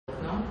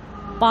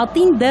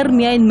Պատին դեռ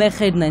միայն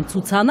մեխերն են,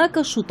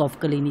 ցուցանակը շուտով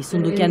կլինի։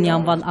 Սունդուկյանի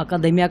անվան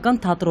ակադեմիական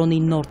թատրոնի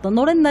նոր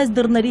տնօրենն այս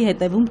դռների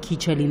հետևում քիչ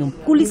է լինում։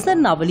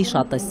 Կուլիսներն ավելի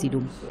շատ է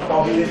սիրում։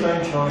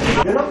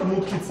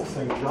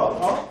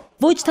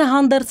 Ոչ թե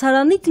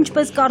հանդերձարանից,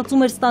 ինչպես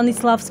կարծում էր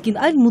Ստանիսլավսկին,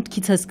 այլ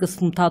մուտքից է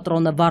սկսվում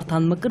թատրոնը։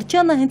 Վարդան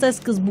Մկրտչյանը հենց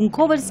այս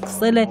սկզբունքով էր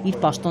սկսել է իր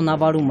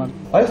պաշտոնավարումը։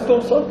 Այս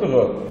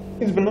տոմսակը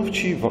ինձ բնավ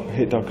չի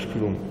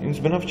հետաքրքրում, ինձ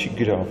բնավ չի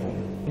գրավում։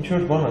 Ինչ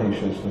որ բան է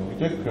հիշեցնում,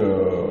 գիտեք,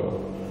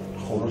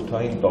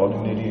 խորհրդային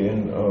տարիների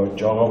են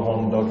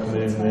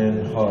ճաղավանդակներն են,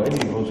 հա,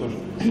 էլի ոնց որ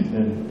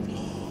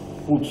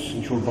խուց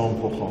ինչ որ բան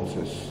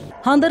փոխանցես։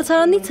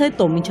 Հանդերձարանից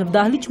հետո մինչև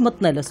դահլիճ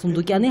մտնելը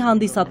Սունդուկյանի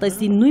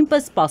հանդիսատեսին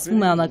նույնպես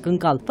սպասվում է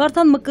անակնկալ։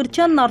 Վարդան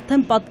Մկրտչյանն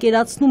արդեն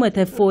պատկերացնում է,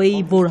 թե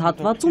ֆոյեի որ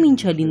հատվածում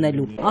ինչ է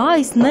լինելու։ Ահա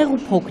այս նեղ ու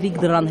փոքրիկ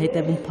դռան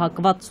հետևում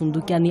փակված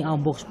Սունդուկյանի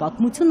ամբողջ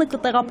պատմությունը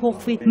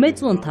կտեղափոխվի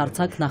մեծ ու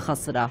ընդարձակ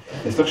նախասրահ։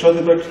 Այստեղ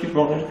շատ հետաքրքիր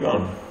բաներ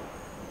կան,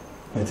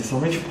 բայց այս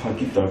ամենը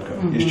փակի տակ է։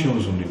 Ես չեմ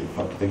ուզում լինի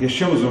փակի տակ։ Ես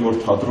չեմ ուզում որ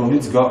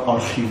թատրոնից գա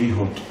արխիվի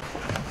հոտ։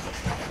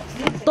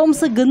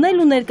 Տոմսը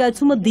գնել ու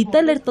ներկայացումը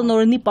դիտել էր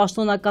տնօրենի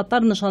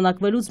պաշտոնակատար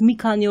նշանակվելուց մի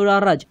քանի օր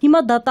առաջ։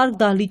 Հիմա դատարկ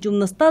դահլիճում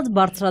նստած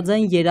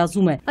բարձրաձայն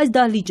երազում է։ Այս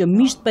դահլիճը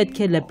միշտ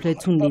պետք է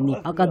լեփլեցուն լինի։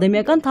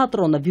 Ակադեմիական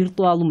թատրոնը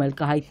վիրտուալում էլ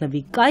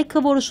կհայտնվի։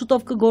 Կայքը, որը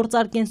շուտով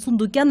կգործարկեն,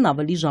 Սունդուկյանն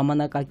ավելի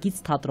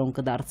ժամանակակից թատրոն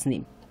կդարձնի։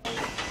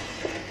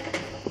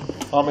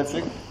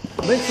 Համեցեք։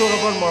 Մենք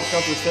սովորաբար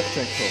մարդկանց այստեղ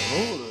չենք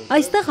թողնում։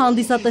 Այստեղ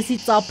հանդիսատեսի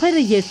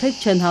ծափերը երբեք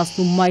չեն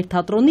հասնում, Մայր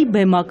թատրոնի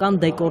բեմական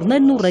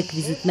դեկորներն ու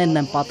ռեկվիզիտներն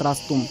են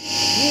պատրաստում։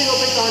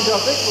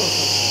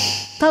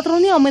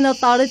 Թատրոնի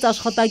ամենատարեց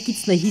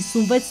աշխատակիցն է,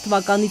 56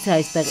 թվականից է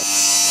այստեղ։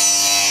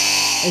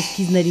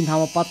 Էսքիզներին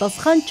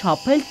համապատասխան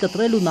չափել,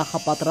 կտրել ու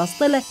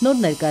նախապատրաստել է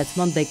նոր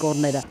ներկայացման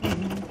դեկորները։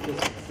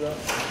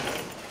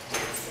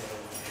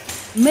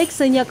 Մեկ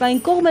սենյակային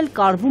կողմ էլ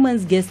կարվում են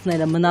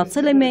զգեստները,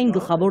 մնացել է միայն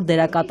գլխավոր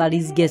դերակատարի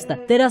զգեստը,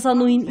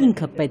 դերասանուհին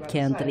ինքը պետք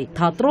է ընտրի։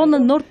 Թատրոնը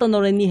նոր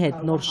տնօրենի հետ,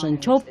 նոր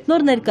շնչով,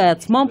 նոր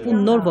ներկայացմամբ ու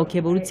նոր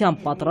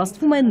ոգևորությամբ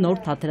պատրաստվում է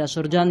նոր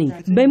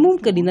թատերաշրջանին։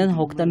 Բեմում կլինեն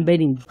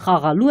հոկտեմբերին,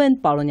 խաղալու են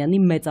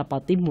Պարոնյանի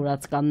մեծապատիվ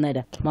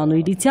մուրացկանները։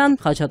 Մանուիլիցյան,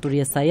 Խաչատուր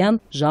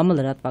Եսայան,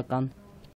 ժամը լրատվական։